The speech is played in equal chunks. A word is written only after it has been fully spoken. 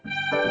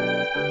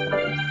Hi,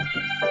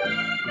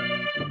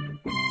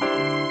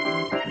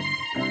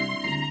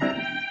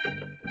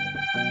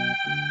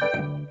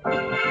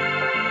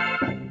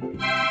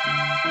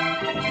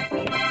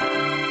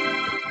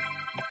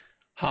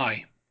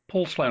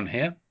 Paul Sloan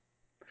here.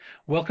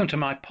 Welcome to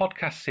my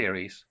podcast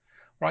series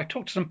where I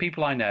talk to some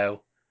people I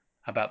know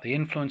about the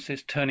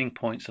influences, turning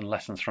points and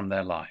lessons from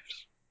their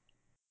lives.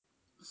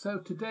 So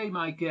today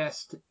my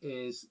guest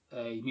is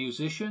a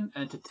musician,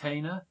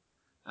 entertainer,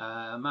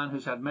 a man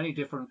who's had many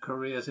different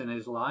careers in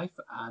his life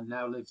and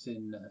now lives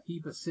in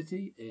Heber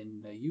City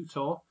in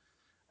Utah,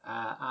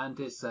 and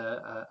is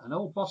an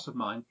old boss of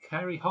mine,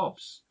 Kerry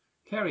Hobbs.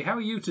 Kerry, how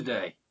are you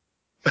today?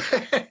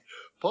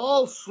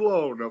 Paul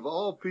Sloan, of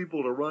all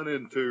people to run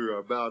into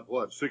about,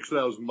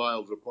 6,000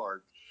 miles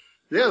apart.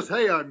 Yes,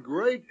 hey, I'm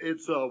great.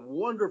 It's a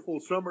wonderful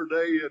summer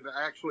day and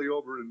actually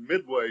over in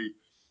Midway,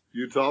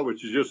 Utah,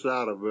 which is just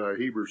out of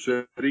Heber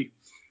City.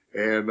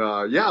 And,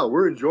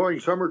 we're enjoying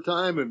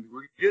summertime and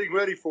we're getting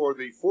ready for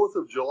the 4th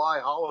of July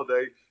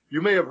holiday.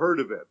 You may have heard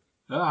of it.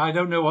 I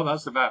don't know what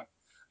that's about.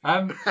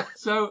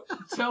 So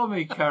tell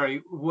me,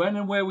 Kerry, when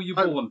and where were you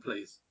born,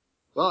 please?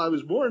 Well, I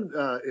was born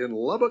in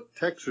Lubbock,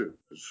 Texas.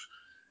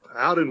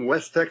 Out in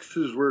West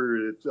Texas,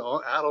 where it's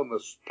out on the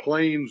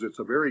plains. It's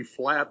a very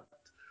flat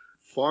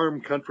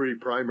farm country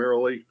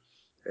primarily.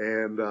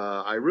 And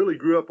I really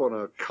grew up on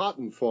a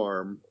cotton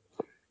farm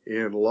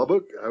in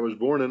Lubbock. I was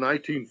born in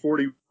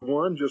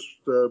 1941, just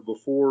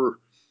before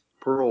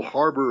Pearl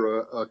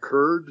Harbor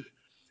occurred.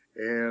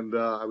 And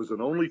I was an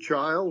only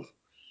child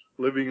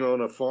living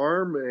on a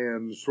farm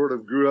and sort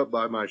of grew up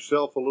by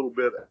myself a little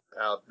bit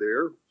out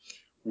there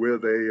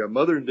with a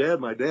mother and dad.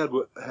 My dad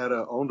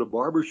owned a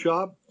barber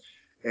shop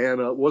and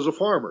was a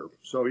farmer.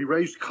 So he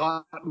raised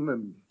cotton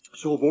and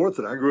so forth.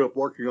 And I grew up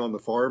working on the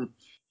farm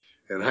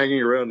and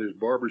hanging around his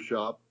barber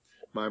shop.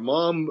 My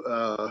mom,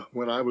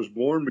 when I was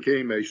born,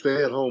 became a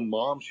stay-at-home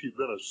mom. She'd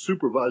been a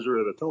supervisor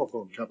at a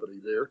telephone company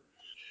there.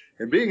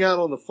 And being out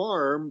on the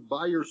farm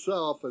by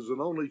yourself as an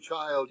only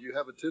child, you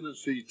have a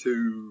tendency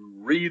to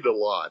read a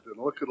lot and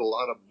look at a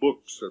lot of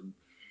books. And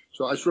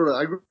so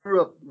I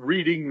grew up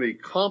reading the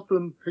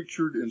Compton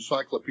Pictured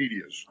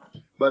Encyclopedias.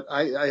 But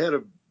I had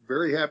a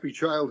very happy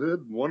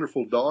childhood,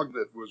 wonderful dog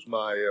that was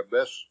my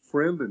best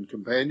friend and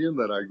companion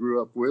that I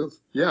grew up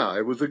with. Yeah,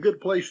 it was a good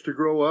place to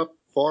grow up,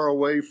 far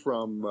away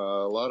from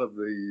a lot of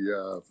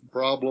the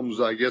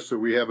problems, I guess, that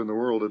we have in the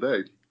world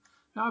today.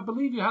 Now, I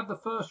believe you had the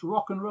first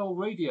rock and roll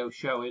radio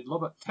show in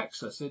Lubbock,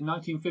 Texas in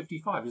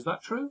 1955. Is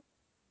that true?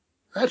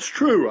 That's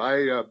true.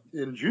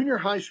 In junior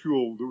high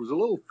school, there was a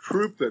little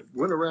troupe that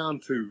went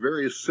around to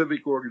various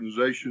civic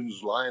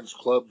organizations, Lions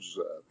clubs,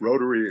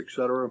 Rotary,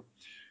 etc.,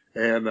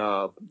 and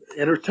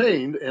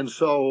entertained. And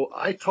so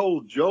I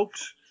told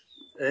jokes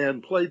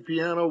and played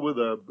piano with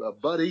a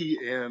buddy,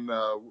 and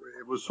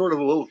it was sort of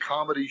a little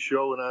comedy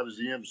show, and I was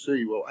the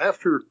MC. Well,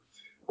 after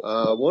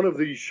one of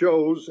these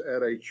shows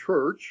at a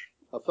church,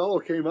 a fellow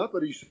came up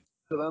and he said,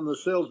 I'm the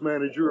sales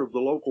manager of the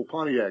local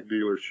Pontiac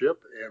dealership,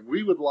 and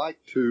we would like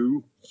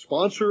to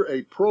sponsor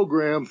a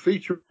program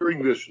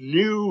featuring this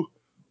new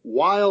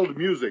wild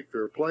music.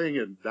 They're playing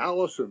in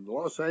Dallas and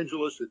Los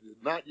Angeles. It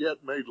had not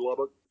yet made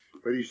Lubbock.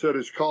 But he said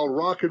it's called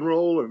rock and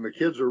roll, and the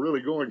kids are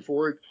really going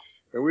for it.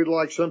 And we'd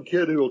like some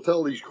kid who will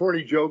tell these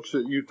corny jokes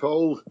that you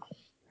told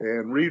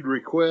and read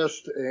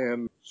requests,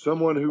 and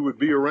someone who would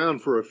be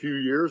around for a few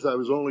years. I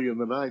was only in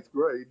the 9th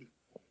grade.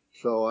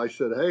 So I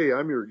said, hey,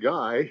 I'm your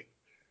guy.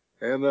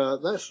 And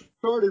that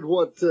started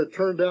what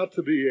turned out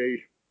to be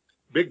a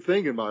big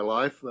thing in my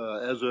life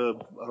as a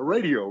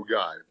radio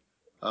guy.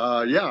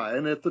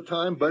 And at the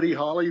time, Buddy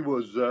Holly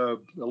was a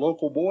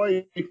local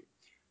boy.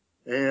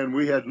 And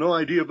we had no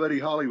idea Buddy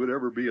Holly would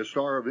ever be a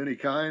star of any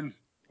kind.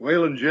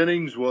 Waylon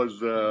Jennings was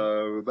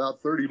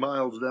about 30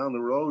 miles down the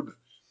road,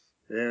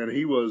 and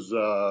he was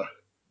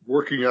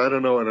working,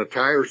 in a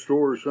tire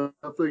store or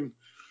something.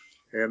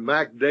 And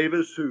Mac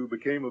Davis, who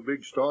became a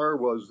big star,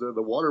 was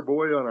the water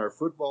boy on our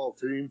football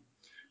team.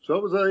 So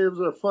it was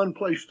a fun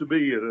place to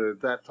be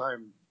at that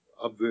time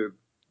of the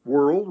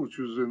world, which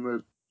was in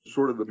the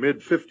sort of the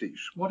mid-50s.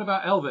 What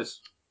about Elvis?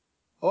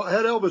 Oh, I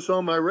had Elvis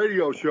on my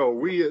radio show.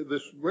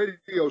 This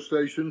radio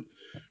station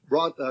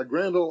brought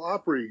Grand Ole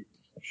Opry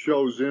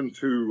shows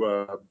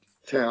into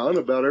town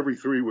about every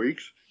 3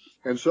 weeks.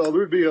 And so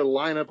there'd be a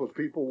lineup of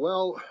people.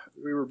 Well,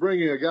 we were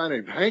bringing a guy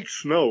named Hank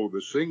Snow,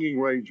 the singing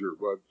ranger,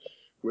 but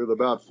with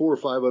about 4 or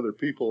 5 other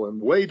people. And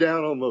way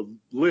down on the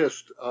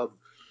list of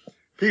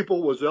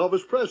people was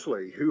Elvis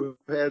Presley, who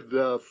had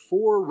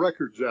 4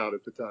 records out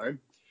at the time.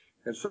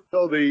 And so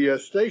the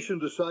station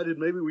decided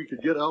maybe we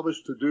could get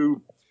Elvis to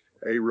do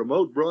a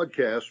remote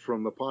broadcast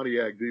from the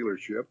Pontiac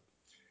dealership.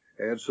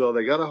 And so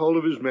they got a hold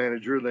of his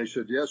manager, and they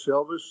said, yes,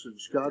 Elvis and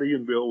Scotty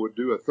and Bill would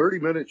do a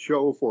 30-minute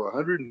show for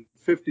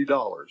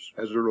 $150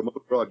 as a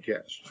remote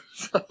broadcast.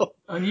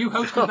 And you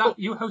hosted that?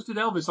 You hosted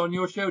Elvis on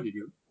your show, did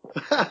you?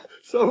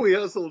 So we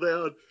hustled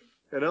down,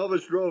 and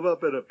Elvis drove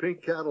up in a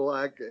pink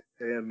Cadillac,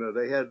 and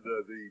they had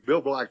the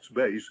Bill Black's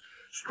bass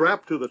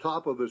strapped to the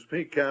top of this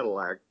pink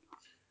Cadillac.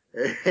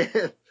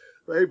 And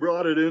they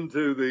brought it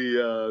into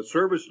the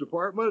service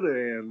department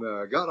and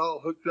got all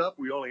hooked up.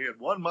 We only had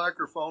one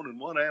microphone and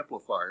one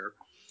amplifier.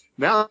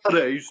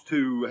 Nowadays,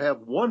 to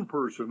have one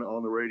person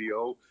on the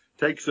radio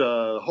takes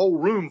a whole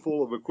room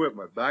full of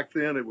equipment. Back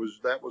then,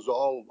 that was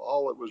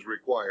all that was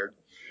required.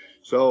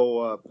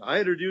 So I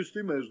introduced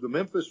him as the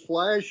Memphis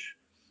Flash,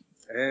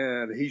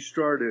 and he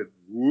started,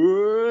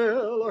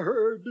 well, I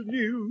heard the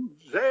news,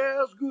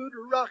 there's good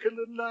rockin'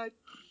 tonight.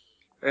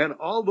 And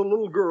all the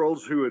little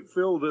girls who had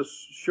filled this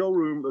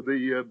showroom,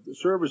 the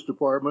service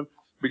department,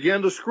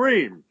 began to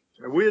scream.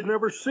 And we had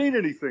never seen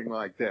anything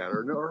like that,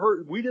 or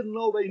heard. We didn't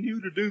know they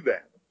knew to do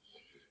that.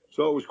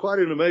 So it was quite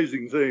an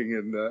amazing thing.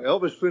 And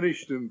Elvis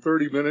finished in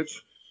 30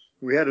 minutes.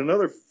 We had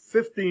another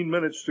 15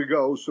 minutes to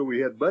go, so we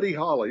had Buddy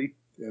Holly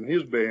and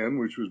his band,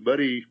 which was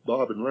Buddy,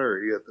 Bob, and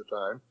Larry at the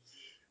time,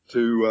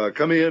 to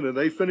come in, and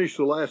they finished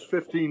the last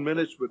 15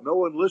 minutes, but no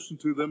one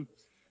listened to them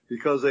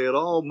because they had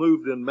all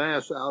moved en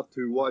masse out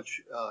to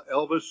watch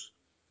Elvis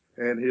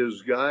and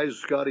his guys,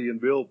 Scotty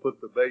and Bill, put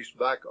the bass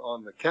back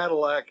on the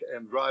Cadillac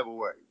and drive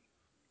away.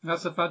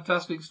 That's a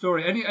fantastic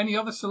story. Any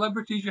other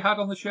celebrities you had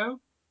on the show?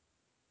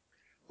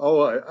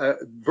 Oh,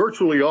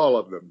 virtually all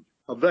of them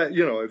of that,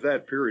 at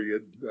that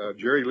period.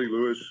 Jerry Lee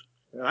Lewis.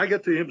 And I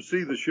get to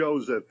see the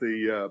shows at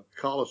the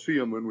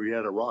Coliseum when we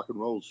had a rock and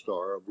roll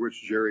star, of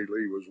which Jerry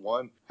Lee was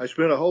one. I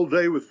spent a whole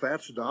day with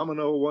Fats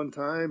Domino one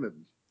time,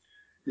 and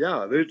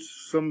yeah, there's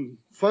some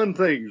fun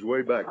things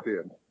way back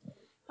then.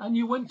 And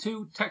you went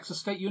to Texas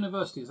State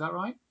University, is that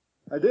right?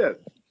 I did.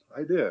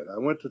 I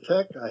went to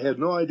Tech. I had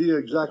no idea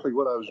exactly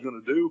what I was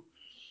going to do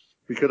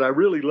because I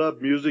really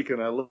loved music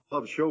and I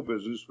loved show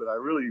business, but I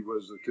really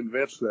was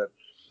convinced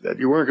that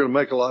you weren't going to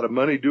make a lot of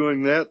money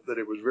doing that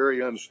it was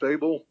very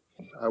unstable.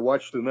 I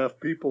watched enough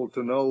people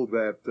to know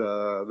that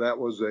that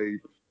was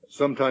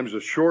sometimes a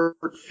short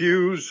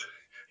fuse,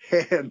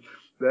 and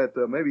that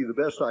maybe the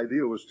best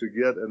idea was to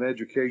get an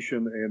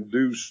education and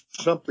do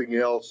something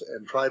else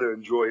and try to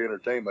enjoy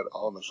entertainment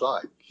on the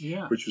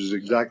side, which is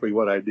exactly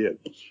what I did.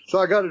 So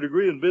I got a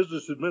degree in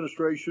business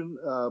administration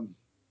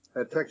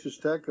at Texas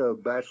Tech, a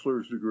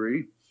bachelor's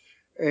degree,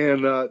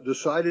 and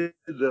decided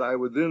that I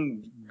would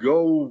then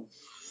go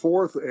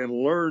forth and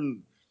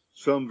learn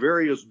some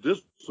various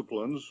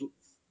disciplines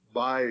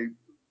by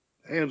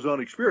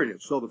hands-on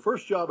experience. So the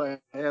first job I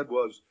had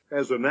was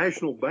as a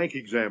national bank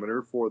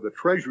examiner for the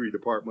Treasury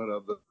Department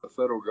of the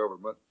federal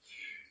government.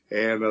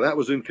 And that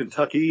was in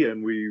Kentucky,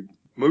 and we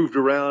moved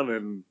around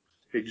and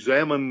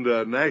examined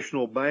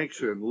national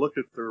banks and looked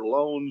at their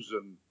loans.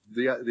 And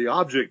the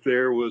object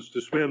there was to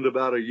spend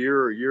about a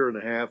year and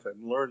a half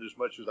and learn as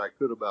much as I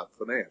could about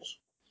finance.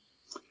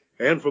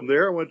 And from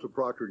there, I went to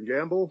Procter &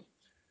 Gamble,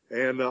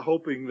 and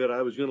hoping that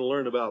I was going to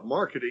learn about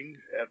marketing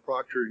at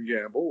Procter &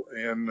 Gamble,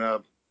 and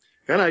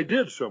I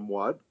did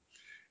somewhat.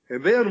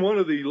 And then one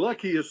of the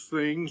luckiest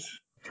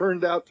things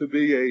turned out to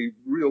be a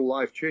real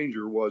life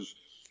changer was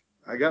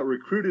I got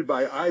recruited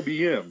by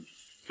IBM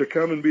to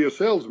come and be a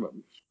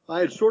salesman.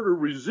 I had sort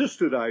of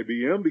resisted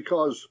IBM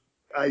because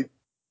I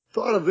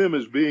thought of them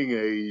as being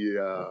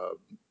a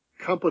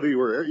company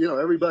where,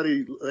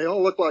 everybody, they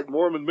all look like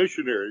Mormon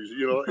missionaries,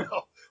 they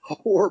all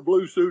wore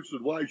blue suits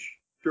and white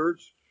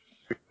shirts.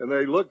 And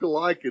they looked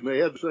alike, and they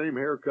had the same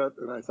haircut.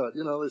 And I thought,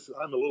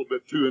 I'm a little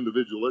bit too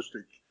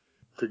individualistic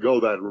to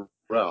go that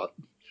route.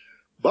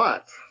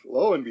 But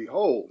lo and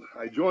behold,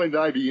 I joined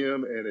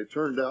IBM, and it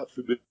turned out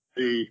to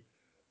be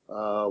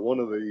one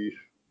of the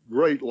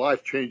great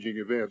life-changing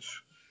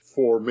events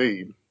for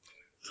me.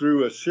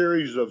 Through a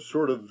series of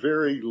sort of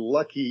very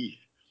lucky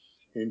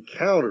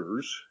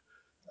encounters,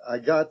 I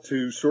got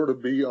to sort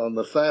of be on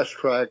the fast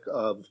track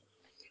of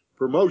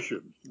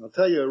promotion. I'll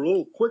tell you a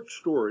little quick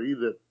story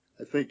that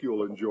I think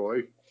you'll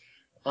enjoy.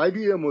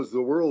 IBM was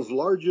the world's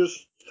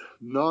largest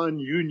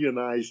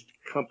non-unionized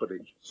company.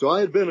 So I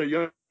had been a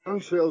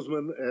young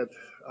salesman at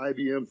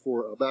IBM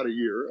for about a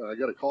year. I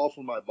got a call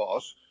from my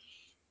boss,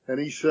 and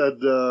he said,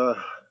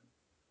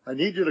 I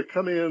need you to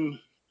come in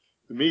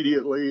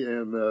immediately,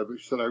 and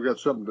he said, I've got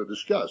something to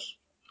discuss.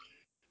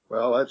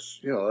 Well,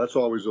 that's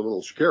always a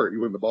little scary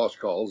when the boss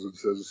calls and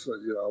says,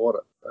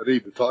 I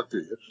need to talk to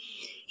you.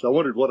 So I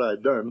wondered what I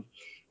had done.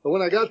 But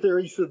when I got there,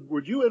 he said,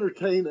 would you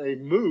entertain a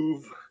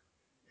move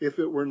if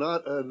it were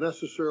not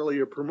necessarily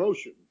a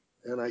promotion?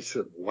 And I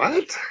said,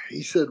 what?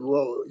 He said,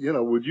 well,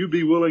 would you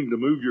be willing to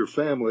move your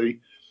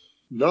family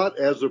not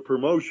as a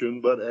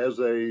promotion, but as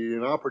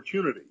an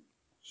opportunity?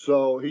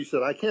 So he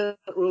said, I can't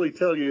really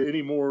tell you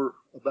any more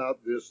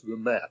about this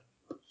than that.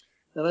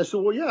 And I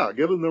said, well, yeah,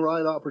 given the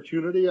right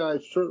opportunity, I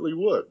certainly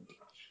would.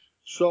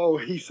 So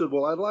he said,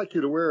 well, I'd like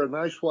you to wear a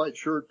nice white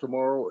shirt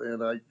tomorrow,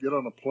 and I get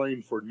on a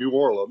plane for New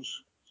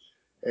Orleans.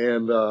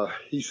 And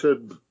he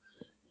said,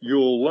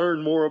 you'll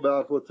learn more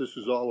about what this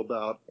is all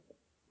about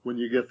when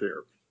you get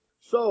there.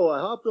 So I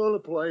hopped on a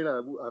plane.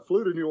 I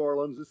flew to New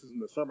Orleans. This is in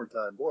the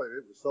summertime. Boy,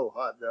 it was so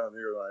hot down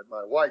here.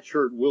 My white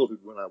shirt wilted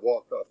when I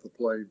walked off the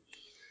plane.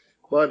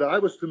 But I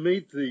was to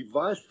meet the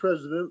vice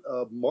president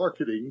of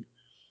marketing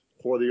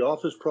for the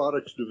office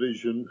products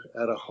division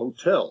at a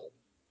hotel.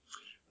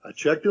 I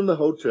checked in the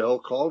hotel,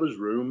 called his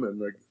room,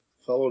 and the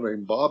fellow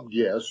named Bob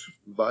Guess,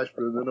 vice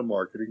president of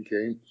marketing,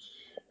 came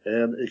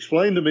and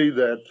explained to me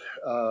that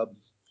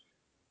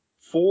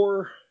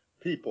 4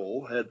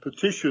 people had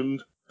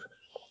petitioned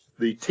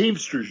the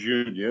Teamsters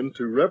Union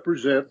to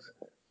represent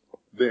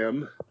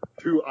them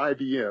to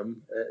IBM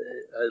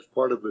as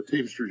part of the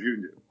Teamsters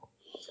Union.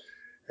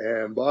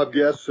 And Bob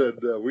Guest said,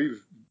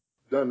 we've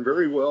done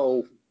very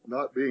well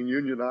not being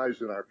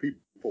unionized, and our people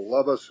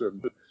love us,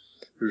 and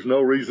there's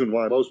no reason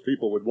why most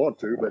people would want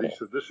to. But he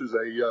said, this is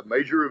a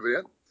major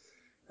event.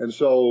 And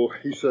so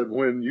he said,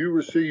 when you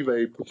receive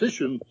a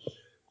petition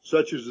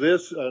such as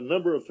this, a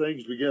number of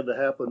things begin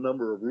to happen, a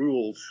number of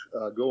rules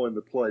go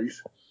into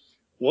place,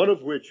 one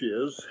of which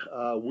is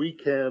we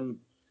can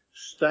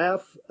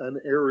staff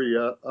an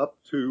area up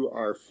to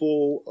our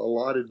full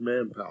allotted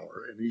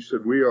manpower. And he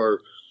said, we are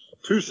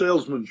 2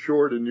 salesmen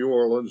short in New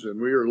Orleans, and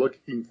we are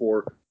looking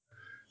for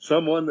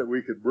someone that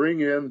we could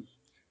bring in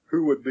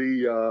who would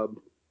be,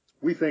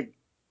 we think,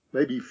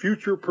 maybe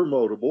future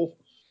promotable.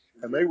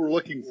 And they were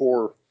looking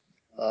for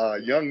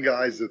young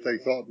guys that they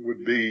thought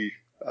would be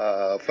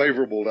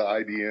favorable to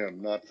IBM,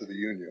 not to the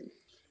union.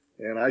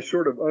 And I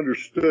sort of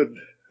understood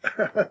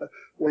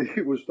what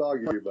he was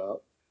talking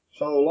about.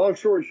 So long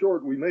story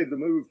short, we made the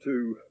move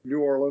to New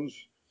Orleans,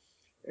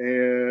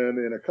 and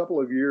in a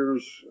couple of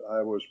years,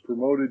 I was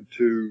promoted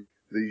to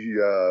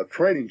the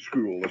training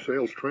school, the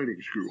sales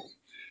training school.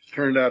 It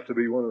turned out to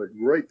be one of the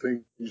great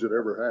things that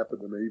ever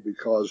happened to me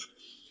because,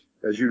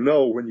 as you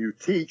know, when you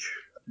teach,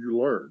 you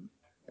learn.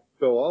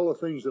 So all the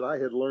things that I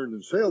had learned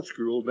in sales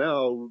school,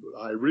 now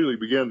I really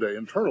began to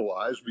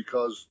internalize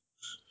because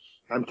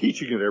I'm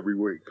teaching it every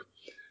week.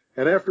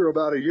 And after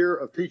about a year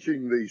of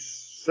teaching the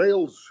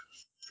sales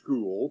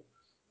school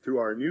to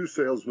our new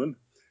salesmen,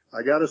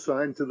 I got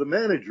assigned to the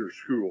manager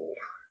school.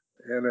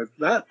 And at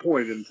that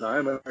point in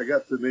time, I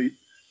got to meet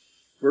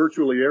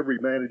virtually every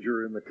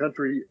manager in the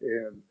country,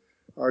 and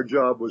our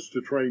job was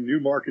to train new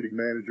marketing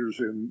managers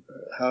in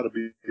how to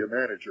be a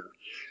manager.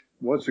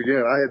 Once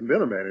again, I hadn't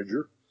been a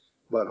manager,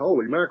 but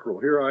holy mackerel,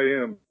 here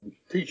I am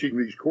teaching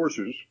these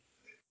courses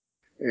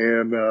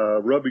and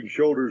rubbing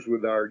shoulders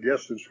with our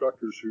guest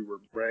instructors who were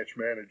branch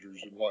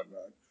managers and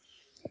whatnot.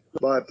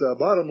 But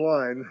bottom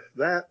line,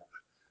 that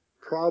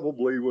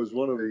probably was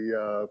one of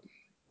the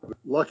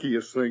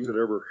luckiest things that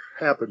ever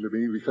happened to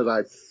me because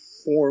I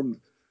formed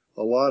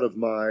a lot of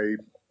my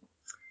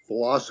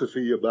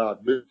philosophy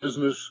about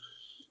business,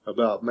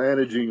 about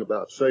managing,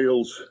 about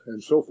sales,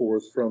 and so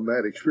forth from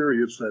that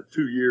experience, that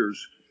 2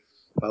 years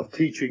of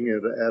teaching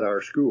it at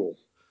our school.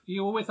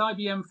 You were with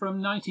IBM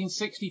from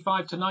 1965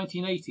 to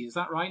 1980, is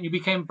that right? And you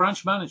became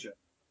branch manager.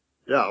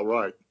 Yeah,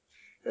 right.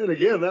 And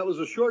again, that was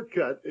a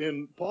shortcut.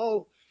 And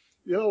Paul,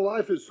 you know,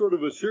 life is sort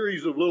of a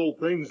series of little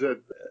things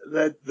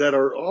that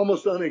are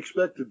almost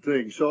unexpected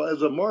things. So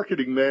as a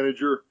marketing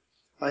manager,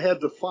 I had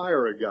to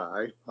fire a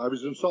guy. I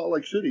was in Salt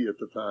Lake City at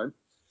the time.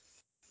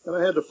 And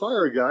I had to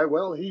fire a guy.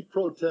 Well, he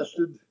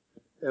protested,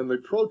 and the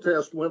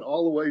protest went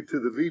all the way to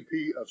the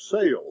VP of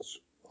sales,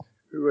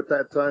 who at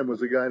that time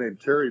was a guy named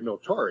Terry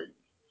Notari.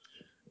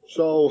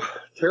 So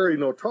Terry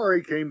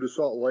Notari came to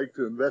Salt Lake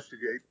to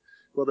investigate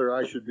whether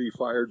I should be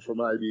fired from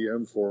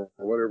IBM for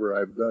whatever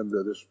I've done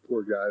to this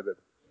poor guy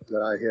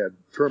that I had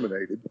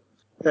terminated.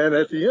 And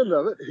at the end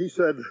of it, he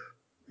said,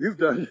 you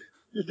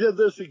did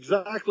this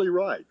exactly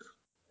right.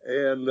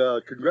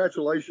 And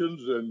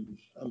congratulations, and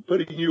I'm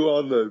putting you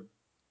on the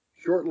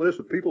short list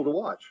of people to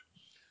watch.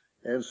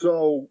 And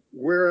so,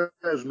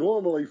 whereas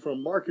normally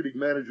from marketing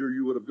manager,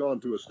 you would have gone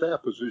to a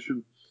staff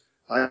position,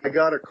 I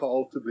got a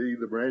call to be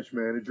the branch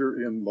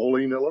manager in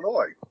Moline,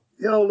 Illinois.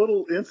 You know,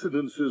 little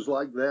incidences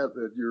like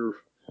that you're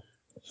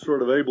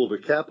sort of able to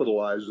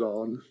capitalize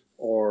on,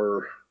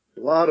 or a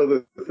lot of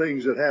the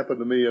things that happened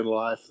to me in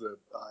life that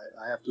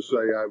I have to say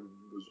I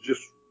was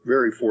just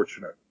very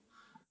fortunate.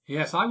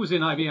 Yes, I was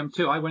in IBM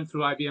too. I went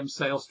through IBM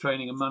sales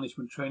training and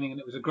management training, and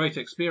it was a great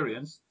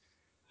experience.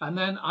 And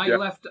then I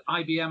left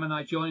IBM and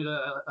I joined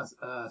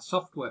a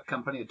software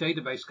company, a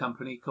database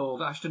company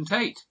called Ashton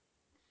Tate.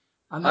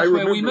 And that's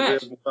where we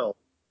met. Well.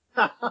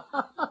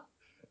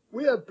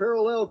 We have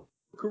parallel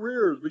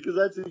careers because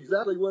that's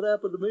exactly what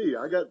happened to me.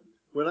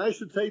 When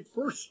Ashton Tate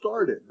first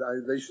started,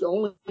 they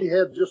only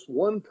had just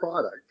one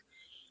product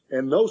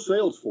and no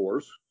sales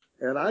force.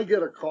 And I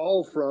get a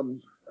call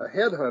from a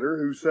headhunter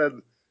who said,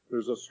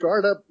 there's a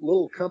startup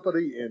little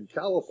company in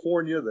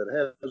California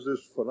that has this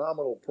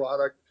phenomenal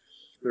product.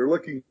 They're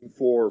looking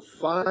for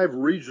 5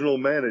 regional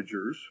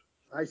managers.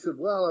 I said,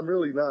 well, I'm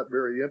really not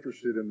very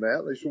interested in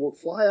that. They said, well,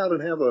 fly out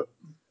and have a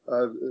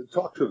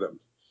talk to them.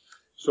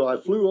 So I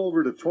flew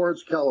over to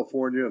Torrance,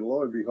 California, and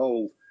lo and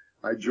behold,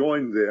 I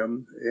joined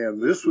them.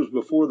 And this was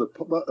before the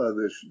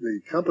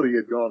company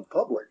had gone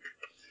public.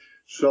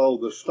 So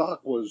the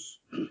stock was,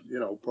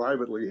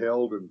 privately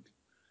held and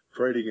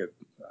trading at,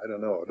 I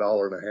don't know,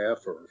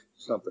 $1.50 or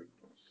something.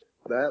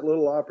 That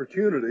little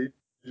opportunity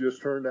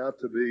just turned out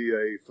to be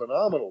a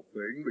phenomenal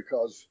thing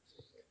because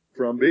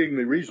from being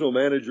the regional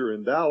manager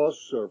in Dallas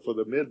or for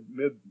the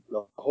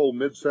whole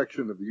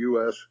midsection of the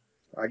U.S.,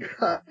 I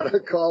got a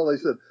call.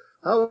 They said,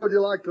 how would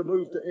you like to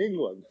move to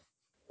England?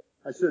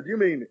 I said, you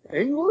mean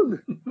England?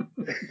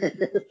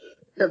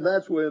 And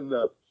that's when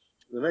the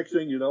next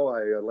thing you know,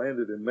 I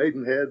landed in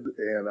Maidenhead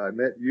and I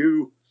met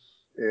you.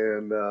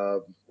 And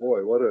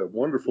boy, what a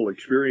wonderful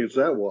experience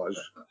that was.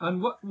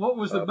 And what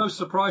was the most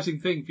surprising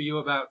thing for you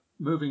about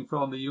moving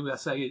from the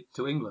USA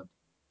to England?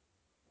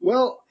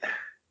 Well,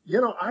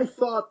 I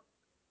thought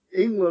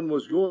England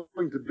was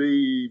going to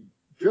be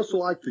just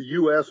like the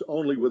U.S.,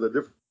 only with a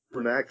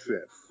different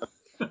accent.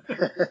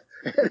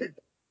 And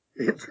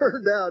it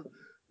turned out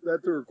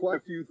that there were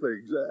quite a few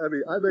things. I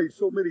mean, I made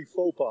so many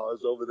faux pas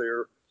over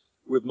there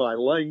with my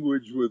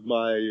language, with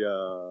my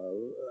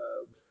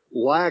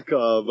lack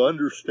of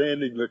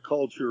understanding the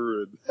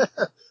culture, and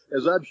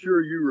as I'm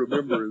sure you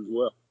remember as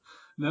well.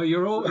 No, you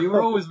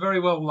were always very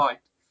well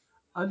liked.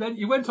 And then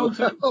you went on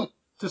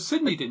to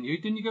Sydney, didn't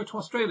you? Didn't you go to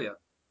Australia?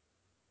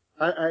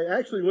 I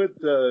actually went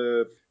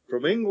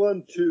from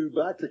England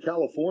back to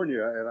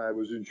California, and I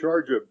was in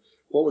charge of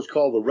what was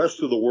called the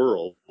rest of the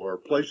world, or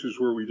places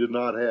where we did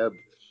not have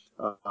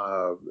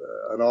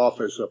an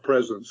office, a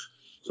presence.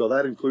 So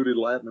that included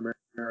Latin America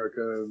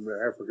and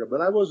Africa.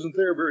 But I wasn't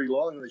there very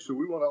long, and they said,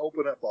 we want to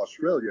open up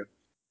Australia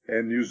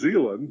and New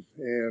Zealand.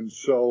 And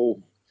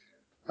so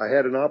I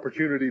had an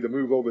opportunity to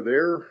move over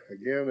there.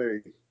 Again,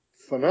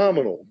 a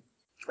phenomenal.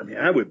 I mean,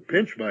 I would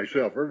pinch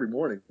myself every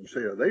morning and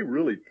say, are they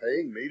really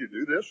paying me to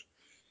do this?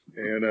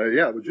 And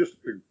yeah, it was just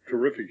a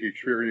terrific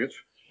experience.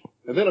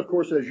 And then, of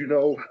course, as you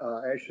know,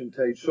 Ashton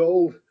Tate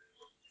sold,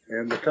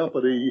 and the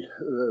company,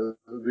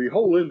 the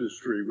whole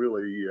industry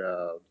really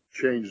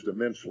changed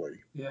immensely.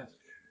 Yes.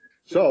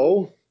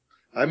 So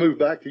I moved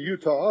back to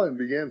Utah and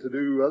began to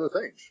do other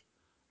things.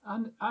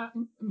 And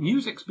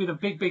music's been a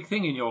big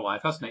thing in your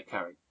life, hasn't it,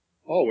 Carrie?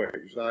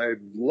 Always. I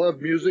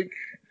love music.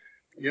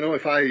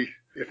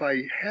 If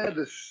I had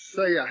to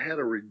say I had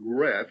a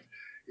regret,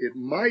 it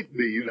might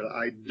be that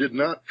I did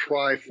not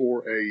try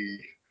for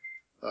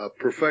a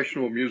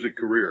professional music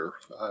career.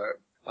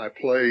 I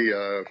play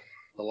a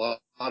lot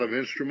of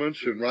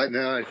instruments, and right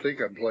now I think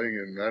I'm playing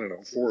in,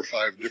 4 or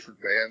 5 different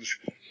bands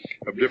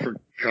of different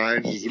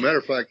kinds. As a matter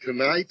of fact,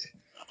 tonight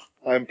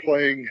I'm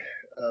playing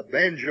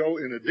banjo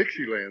in a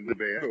Dixieland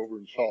band over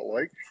in Salt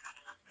Lake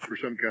for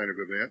some kind of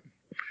event.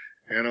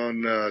 And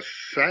on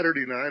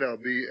Saturday night, I'll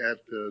be at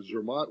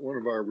Zermatt, one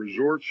of our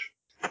resorts,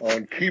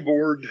 on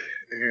keyboard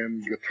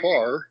and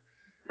guitar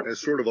as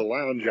sort of a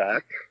lounge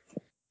act.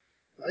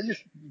 I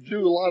just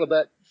do a lot of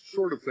that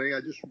sort of thing.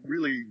 I just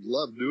really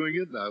love doing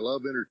it, and I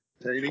love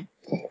entertaining.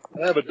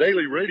 I have a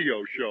daily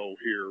radio show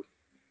here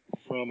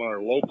from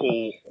our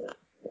local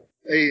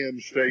AM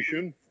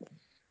station.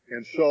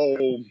 And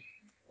so,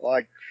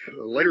 like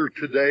later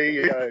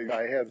today,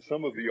 I have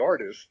some of the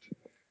artists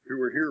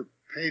who are here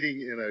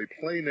painting in a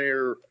plein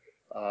air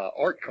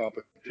art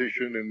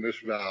competition in this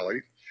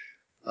valley.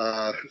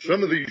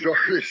 Some of these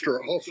artists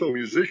are also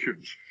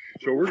musicians.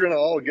 So we're going to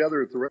all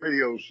gather at the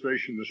radio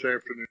station this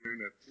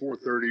afternoon at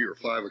 4:30 or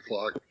 5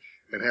 o'clock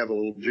and have a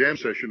little jam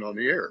session on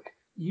the air.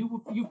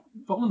 You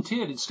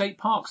volunteered in state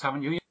parks,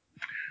 haven't you?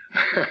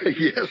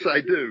 Yes,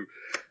 I do.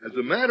 As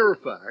a matter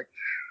of fact,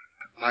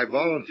 I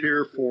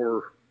volunteer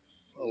for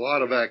a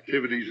lot of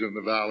activities in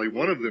the valley,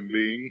 one of them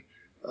being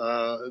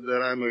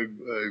that I'm a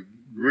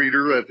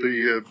greeter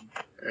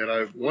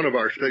at one of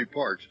our state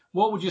parks.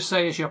 What would you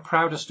say is your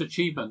proudest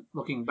achievement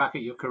looking back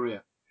at your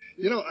career?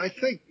 I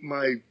think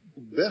my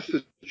best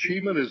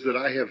achievement is that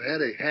I have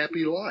had a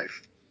happy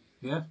life.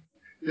 Yeah.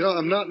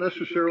 I'm not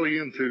necessarily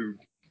into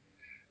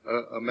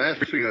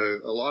amassing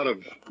a lot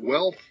of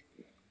wealth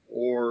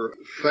or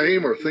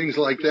fame or things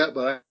like that,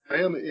 but I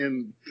am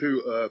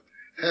into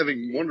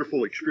having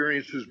wonderful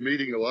experiences,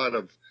 meeting a lot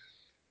of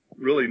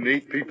really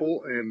neat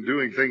people and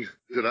doing things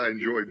that I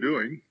enjoy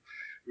doing,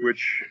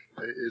 which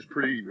is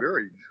pretty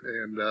varied.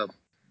 And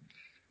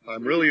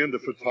I'm really into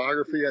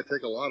photography. I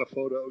take a lot of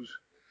photos,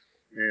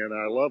 and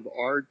I love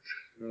art,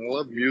 and I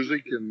love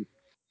music. And,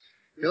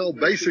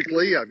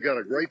 basically, I've got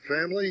a great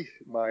family.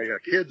 My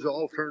kids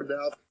all turned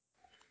out.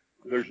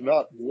 There's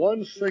not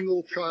one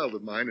single child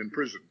of mine in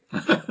prison.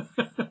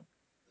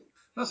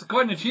 That's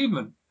quite an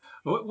achievement.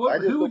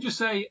 Who would you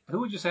say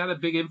had a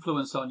big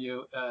influence on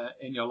you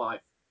in your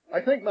life? I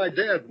think my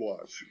dad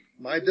was.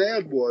 My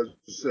dad was,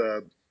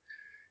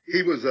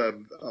 he was a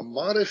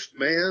modest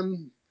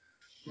man,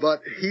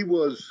 but he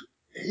was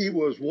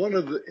one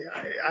of the,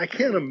 I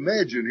can't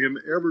imagine him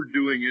ever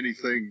doing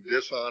anything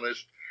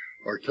dishonest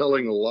or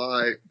telling a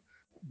lie,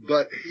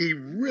 but he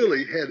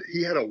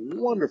had a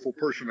wonderful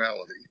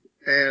personality,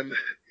 and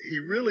he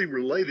really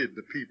related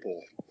to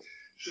people.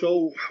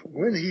 So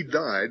when he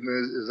died,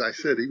 and as I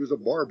said, he was a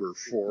barber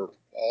for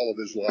all of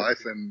his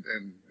life and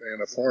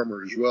a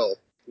farmer as well.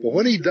 But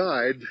when he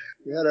died,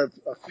 we had a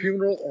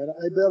funeral, and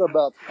I bet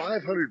about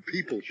 500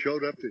 people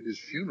showed up to his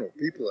funeral,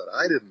 people that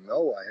I didn't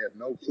know. I had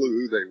no clue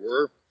who they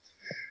were.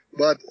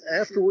 But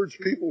afterwards,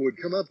 people would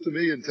come up to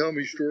me and tell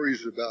me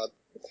stories about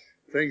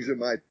things that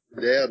my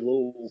dad,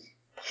 little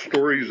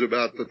stories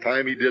about the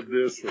time he did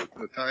this or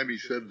the time he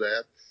said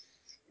that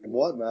and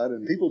whatnot.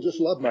 And people just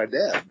loved my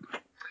dad.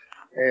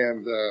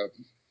 And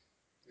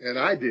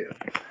I did.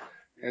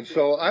 And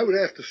so I would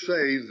have to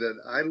say that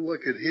I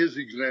look at his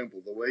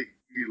example, the way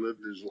he lived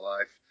his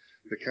life,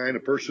 the kind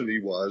of person he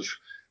was,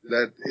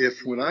 that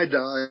if when I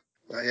die,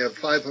 I have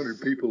 500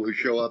 people who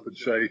show up and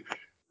say,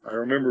 I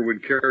remember when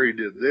Kerry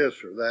did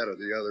this or that or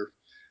the other,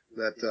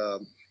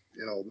 that,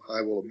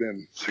 I will have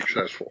been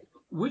successful.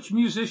 Which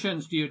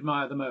musicians do you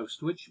admire the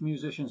most? Which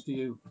musicians do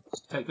you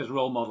take as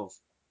role models?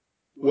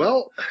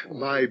 Well,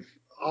 my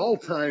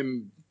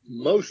all-time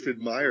most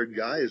admired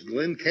guy is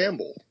Glenn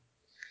Campbell,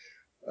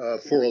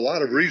 for a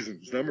lot of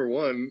reasons. Number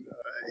one,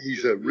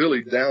 he's a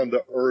really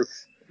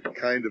down-to-earth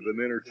kind of an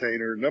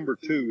entertainer. Number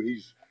two,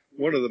 he's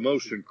one of the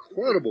most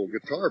incredible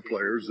guitar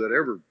players that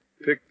ever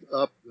picked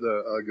up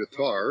the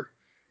guitar.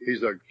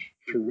 He's a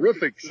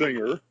terrific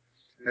singer,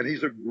 and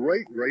he's a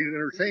great, great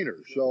entertainer.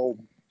 So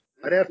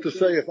I'd have to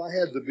say if I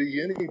had to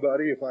be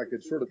anybody, if I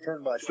could sort of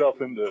turn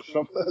myself into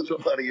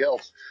somebody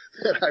else,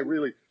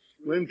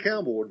 Glenn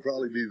Campbell would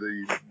probably be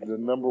the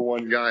number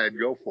one guy I'd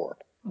go for.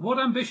 What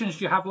ambitions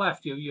do you have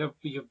left? You've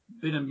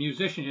been a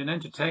musician, an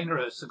entertainer,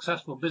 a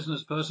successful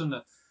business person,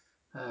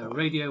 a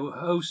radio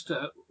host.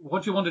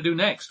 What do you want to do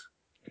next?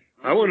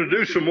 I want to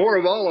do some more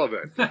of all of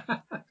it,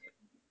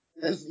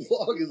 as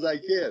long as I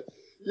can.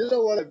 You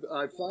know what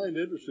I find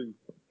interesting,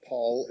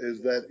 Paul,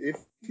 is that if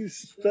you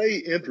stay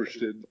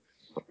interested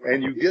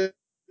and you get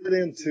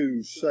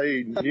into,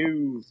 say,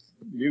 new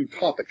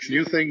topics,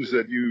 new things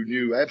that you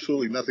knew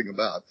absolutely nothing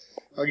about.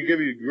 I'll give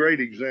you a great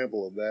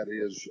example of that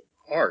is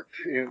art,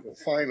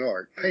 fine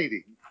art,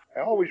 painting.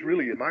 I always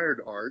really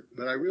admired art,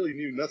 but I really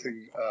knew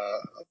nothing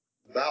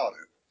about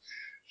it.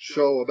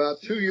 So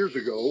about 2 years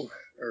ago,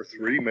 or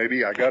 3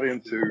 maybe, I got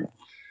into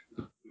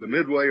the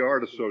Midway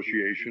Art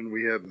Association.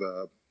 We have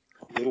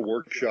little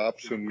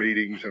workshops and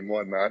meetings and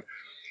whatnot.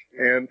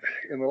 And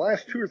in the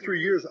last 2 or 3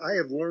 years, I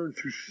have learned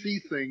to see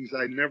things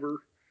I never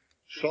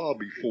saw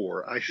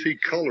before. I see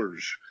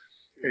colors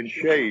and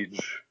shades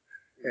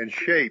and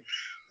shapes.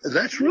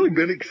 That's really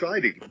been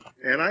exciting.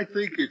 And I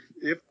think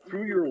if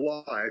through your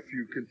life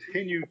you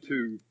continue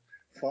to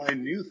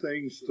find new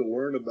things to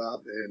learn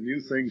about and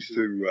new things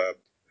to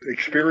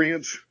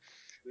experience,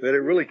 that it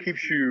really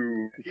keeps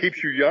you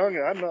young.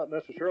 I'm not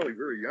necessarily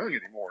very young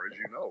anymore, as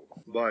you know,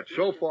 but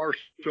so far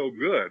so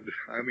good.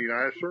 I mean,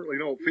 I certainly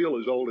don't feel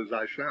as old as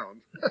I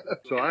sound.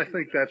 So I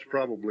think that's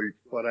probably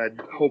what I'd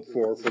hope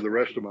for the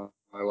rest of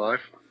my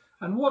life.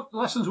 And what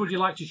lessons would you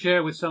like to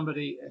share with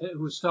somebody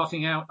who's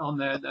starting out on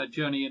their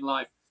journey in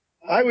life?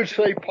 I would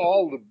say,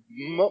 Paul,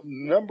 the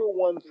number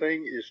one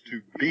thing is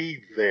to be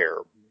there.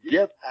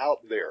 Get out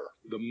there.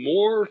 The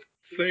more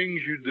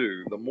things you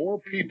do, the more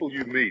people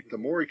you meet, the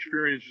more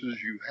experiences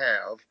you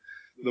have,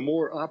 the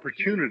more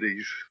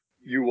opportunities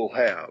you will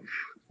have.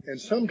 And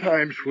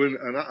sometimes when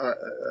a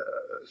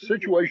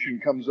situation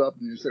comes up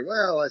and you say,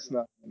 well, that's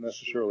not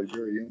necessarily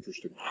very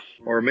interesting,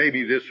 or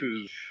maybe this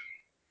is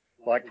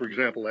like, for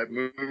example, that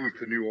move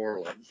to New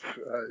Orleans,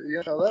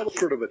 that was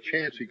sort of a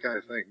chancy kind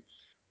of thing.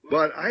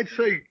 But I'd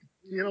say,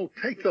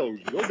 take those,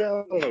 go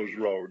down those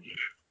roads.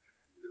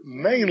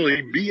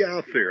 Mainly be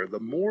out there. The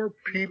more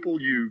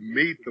people you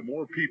meet, the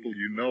more people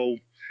you know,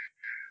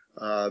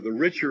 the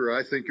richer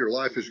I think your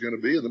life is going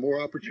to be and the more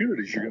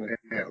opportunities you're going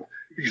to have.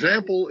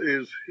 Example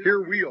is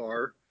here we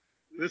are.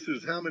 This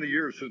is how many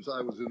years since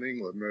I was in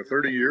England?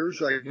 30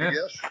 years, I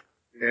guess.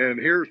 And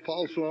here's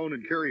Paul Sloan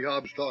and Kerry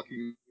Hobbs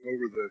talking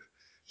over the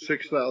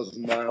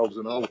 6,000 miles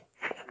and all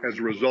as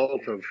a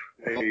result of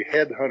a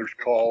headhunter's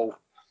call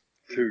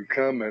to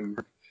come and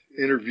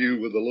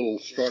interview with a little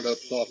startup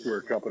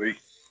software company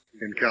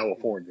in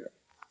California.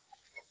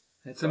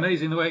 It's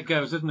amazing the way it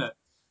goes, isn't it?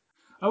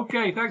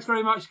 Okay, thanks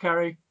very much,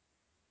 Kerry.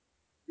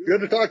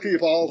 Good to talk to you,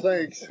 Paul.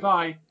 Thanks.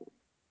 Bye.